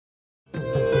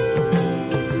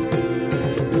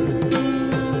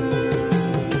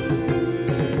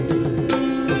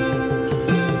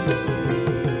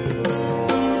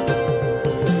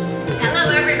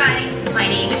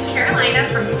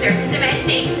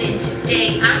Imagination, and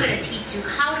today I'm going to teach you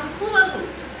how to hula hoop.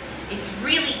 It's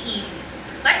really easy.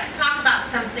 Let's talk about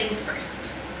some things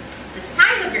first. The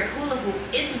size of your hula hoop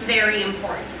is very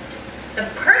important. The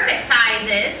perfect size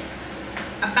is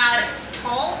about as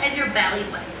tall as your belly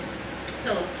button.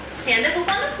 So stand the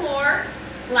hoop on the floor,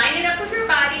 line it up with your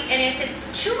body, and if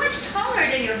it's too much taller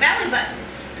than your belly button,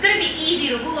 it's going to be easy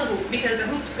to hula hoop because the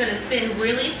hoop's going to spin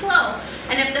really slow.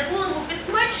 And if the hula hoop is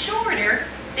much shorter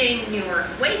than your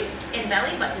waist and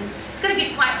belly button, it's going to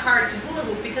be quite hard to hula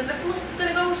hoop because the hula hoop's going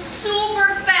to go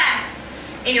super fast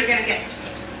and you're going to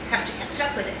have to catch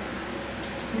up with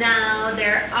it. Now,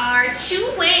 there are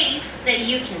two ways that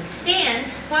you can stand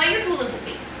while you're hula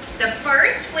hooping. The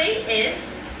first way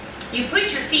is you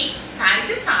put your feet side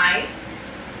to side,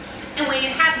 and when you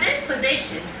have this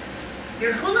position,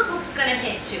 your hula hoop's going to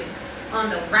hit you on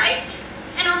the right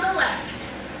and on the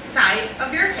left side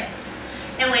of your hips.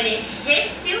 And when it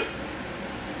hits you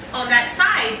on that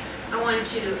side, I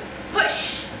want you to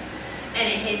push, and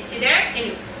it hits you there, and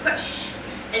you push,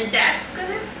 and that's going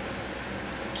to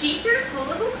keep your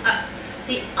hula hoop up.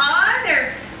 The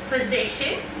other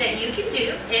position that you can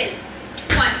do is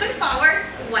 1 foot forward,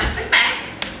 1 foot back,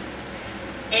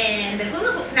 and the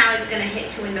hula hoop now is going to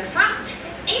hit you in the front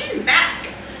and back.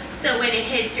 So when it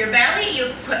hits your belly,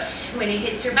 you push. When it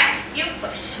hits your back, you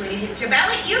push. When it hits your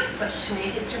belly, you push. When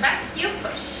it hits your back, you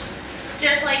push.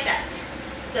 Just like that.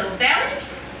 So belly,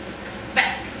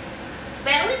 back,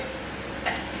 belly,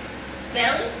 back,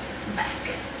 belly, back.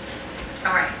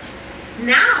 All right.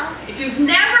 Now, if you've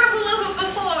never hula hooped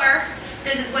before,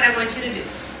 this is what I want you to do.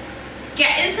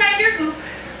 Get inside your hoop.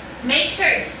 Make sure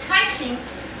it's touching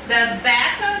the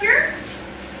back of your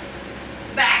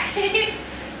back.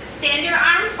 Stand your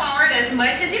arms forward as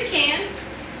much as you can.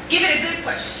 Give it a good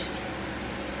push.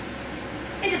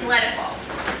 And just let it fall.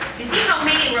 You see how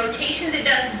many rotations it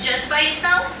does just by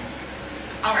itself?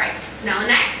 All right, now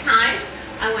next time,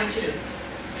 I want you to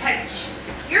touch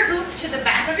your hoop to the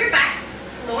back of your back,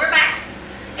 lower back.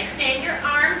 Extend your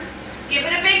arms, give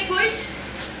it a big push,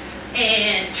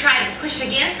 and try to push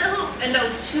against the hoop and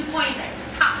those 2 points that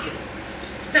top you.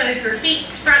 So if your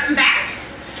feet's front and back,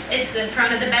 it's the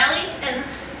front of the belly and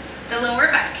the lower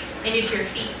back. And if your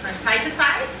feet are side to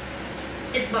side,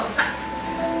 it's both sides.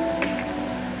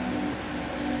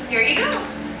 Here you go.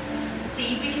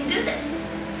 See if you can do this.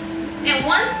 And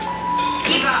once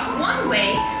you got one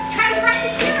way, try to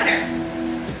practice the other.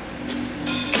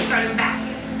 Front and back.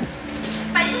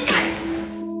 Side to side.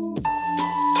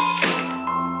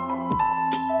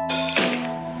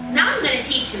 Now I'm going to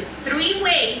teach you 3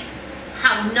 ways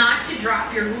how not to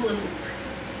drop your hula hoop.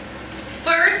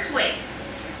 First way,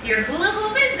 your hula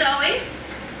hoop is going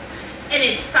and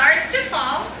it starts to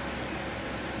fall.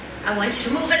 I want you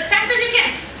to move as fast as you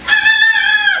can.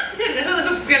 Ah! And the hula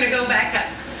hoop's going to go back up.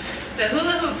 The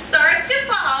hula hoop starts to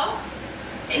fall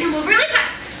and you move really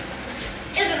fast.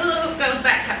 And the hula hoop goes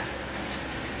back up.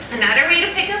 Another way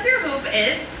to pick up your hoop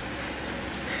is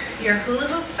your hula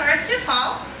hoop starts to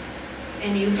fall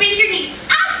and you bend your knees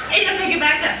and you pick it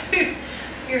back up.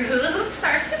 Your hula hoop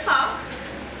starts to fall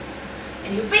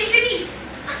and you bend your knees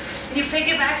and you pick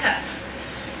it back up.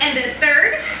 And the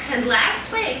third and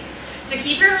last way to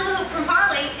keep your hula hoop from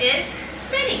falling is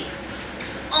spinning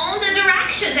on the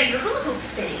direction that your hula hoop's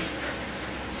spinning.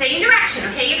 Same direction,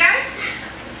 okay you guys?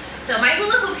 So my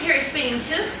hula hoop here is spinning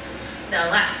to the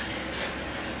left.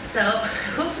 So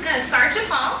hoop's gonna start to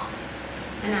fall,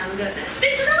 and I'm gonna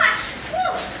spin to the left.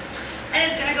 Woo!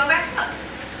 And it's gonna go back up.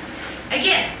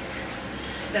 Again,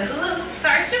 the hula hoop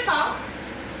starts to fall,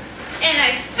 and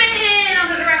I spin on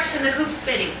the direction the hoop's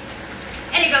spinning,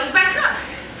 and it goes back up.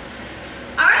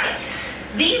 All right,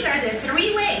 these are the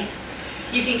 3 ways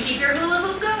you can keep your hula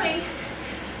hoop going.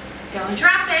 Don't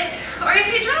drop it, or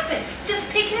if you drop it, just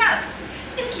pick it up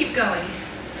and keep going.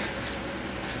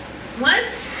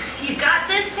 Once you got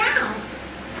this down,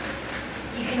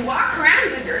 you can walk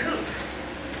around with your hoop.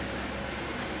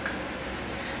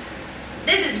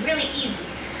 This is really easy.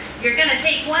 You're going to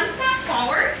take 1 step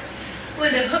forward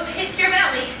when the hoop hits your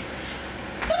belly.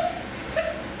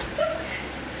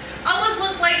 Almost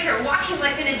look like you're walking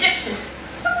like an Egyptian.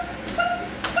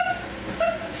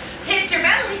 Hits your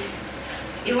belly.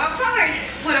 You walk forward.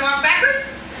 Want to walk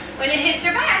backwards? When it hits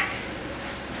your back,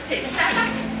 take a step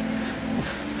back.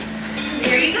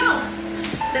 There you go.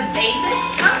 The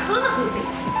basics of hula hooping.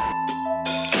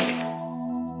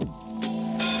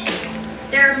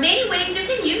 There are many ways you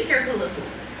can use your hula hoop.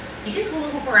 You can hula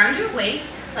hoop around your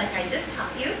waist, like I just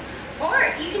taught you,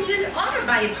 or you can use other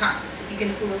body parts. You can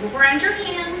hula hoop around your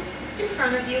hands in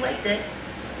front of you like this.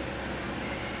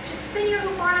 Just spin your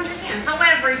hoop around your hand,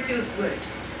 however it feels good.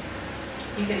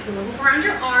 You can hula hoop around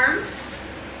your arm,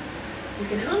 You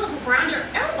can hula hoop around your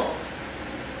elbow.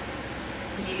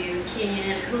 You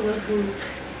can hula hoop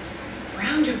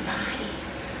around your body.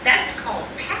 That's called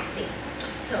passing.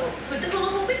 So put the hula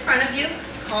hoop in front of you,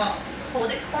 hold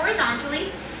it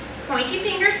horizontally, point your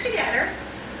fingers together,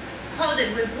 hold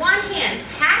it with one hand,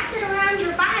 pass it around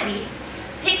your body,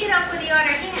 pick it up with the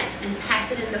other hand, and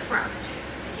pass it in the front.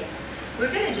 Again,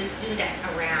 we're going to just do that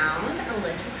around a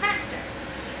little faster.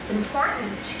 It's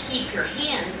important to keep your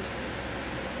hands,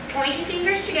 pointy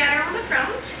fingers together on the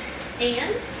front,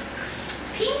 and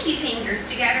pinky fingers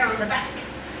together on the back.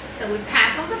 So we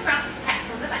pass on the front, pass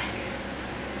on the back.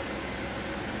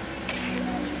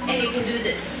 And you can do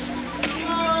this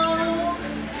slow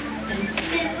and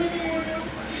spin with it,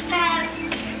 fast.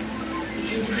 You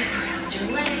can do it around your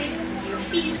legs, your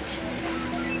feet,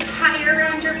 higher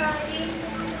around your body.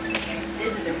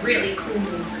 This is a really cool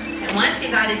move. And once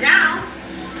you got it down,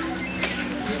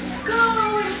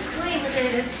 go and play with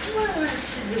it as much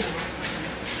as you want.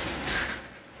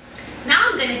 Now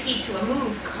I'm going to teach you a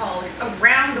move called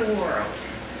Around the World.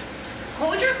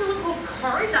 Hold your hula hoop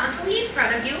horizontally in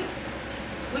front of you.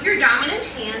 With your dominant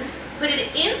hand, put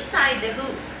it inside the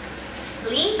hoop.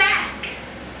 Lean back.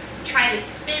 Try to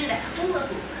spin that hula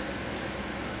hoop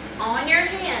on your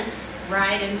hand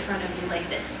right in front of you like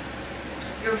this.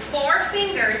 Your four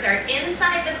fingers are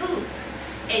inside the hoop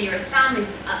and your thumb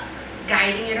is up,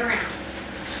 guiding it around.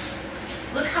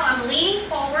 Look how I'm leaning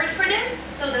forward for this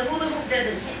so the hula hoop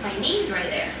doesn't hit my knees right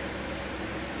there.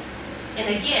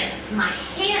 And again, my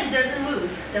hand doesn't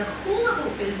move. The hula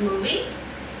hoop is moving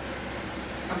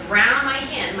around my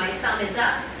hand. My thumb is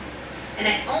up. And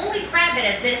I only grab it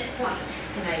at this point.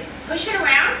 And I push it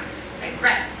around, I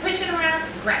grab, push it around,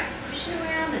 grab, push it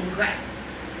around, and grab.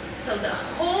 So the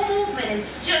whole movement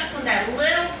is just with that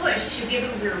little push you give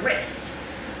with your wrist.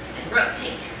 And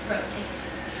rotate, rotate.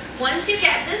 Once you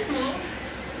get this move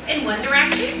in one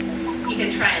direction, you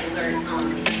can try and learn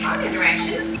on the other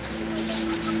direction.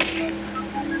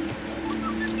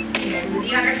 And then with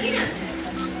the other hand.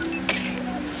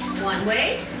 One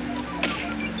way.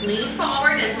 Lean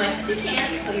forward as much as you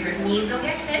can so your knees don't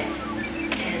get hit.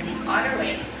 And the other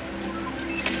way.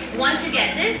 Once you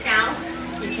get this down,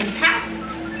 you can pass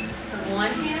it from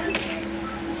one hand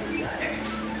to the other.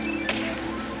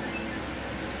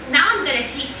 Now I'm going to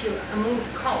teach you a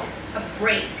move called a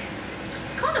break.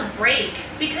 It's called a break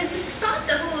because you stop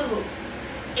the hula hoop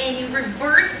and you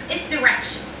reverse its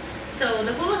direction. So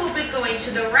the hula hoop is going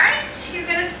to the right, you're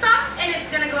going to stop, and it's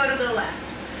going to go to the left.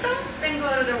 Stop and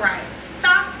go to the right.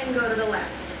 Stop and go to the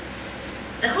left.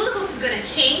 The hula hoop is going to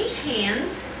change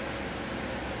hands.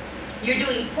 You're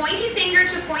doing pointy finger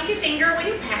to pointy finger when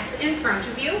you pass it in front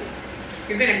of you.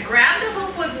 You're going to grab the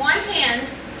hoop with one hand,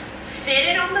 fit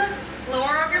it on the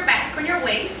lower of your back on your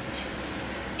waist,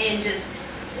 and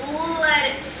just let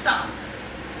it stop.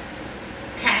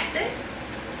 Pass it,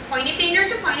 pointy finger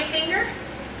to pointy finger,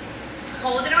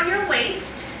 hold it on your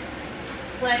waist,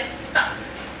 let it stop.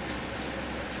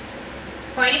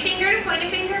 Pointy finger to pointy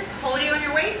finger, hold it on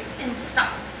your waist, and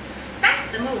stop. That's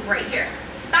the move right here.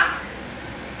 Stop,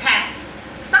 pass,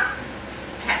 stop,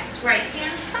 pass, right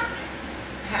hand, stop,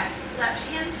 pass, left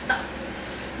hand, stop.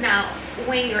 Now,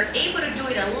 when you're able to do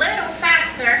it a little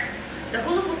faster, the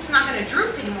hula hoop's not going to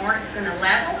droop anymore. It's going to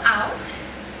level out.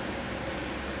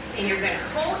 And you're going to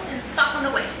hold and stop on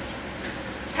the waist.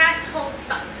 Pass, hold,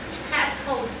 stop. Pass,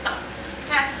 hold, stop.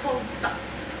 Pass, hold, stop.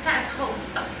 Pass, hold,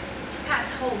 stop.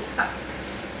 Pass, hold, stop.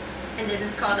 And this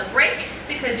is called a break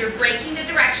because you're breaking the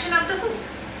direction of the hoop.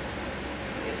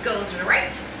 It goes to the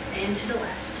right and to the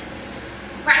left.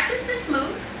 Practice this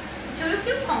move until you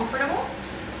feel comfortable.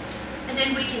 And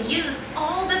then we can use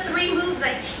all the three moves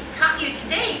I taught you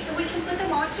today and we can put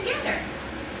them all together.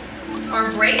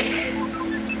 Or break,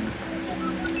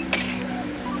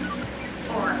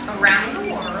 or around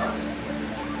the world,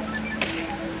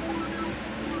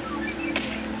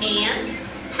 and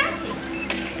passing.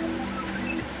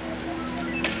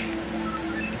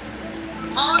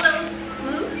 All those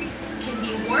moves can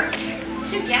be worked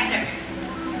together.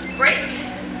 Break,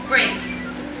 break,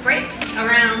 break,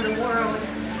 around the world.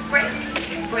 Break,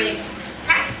 break,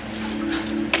 pass.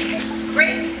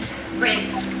 Break, break,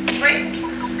 break,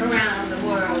 around the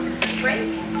world. Break,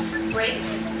 break,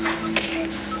 pass.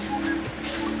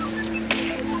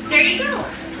 There you go.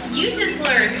 You just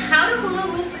learned how to hula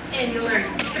hoop and you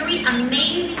learned three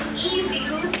amazing, easy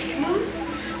hoop moves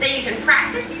that you can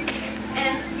practice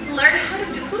and learn how to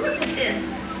do hula hoop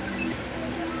dance.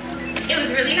 It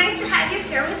was really nice to have you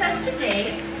here with us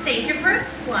today. Thank you for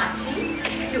watching.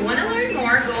 If you want to learn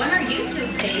more, go on our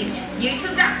YouTube page,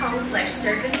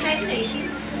 youtube.com/Circus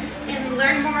Imagination, and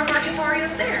learn more of our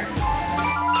tutorials there.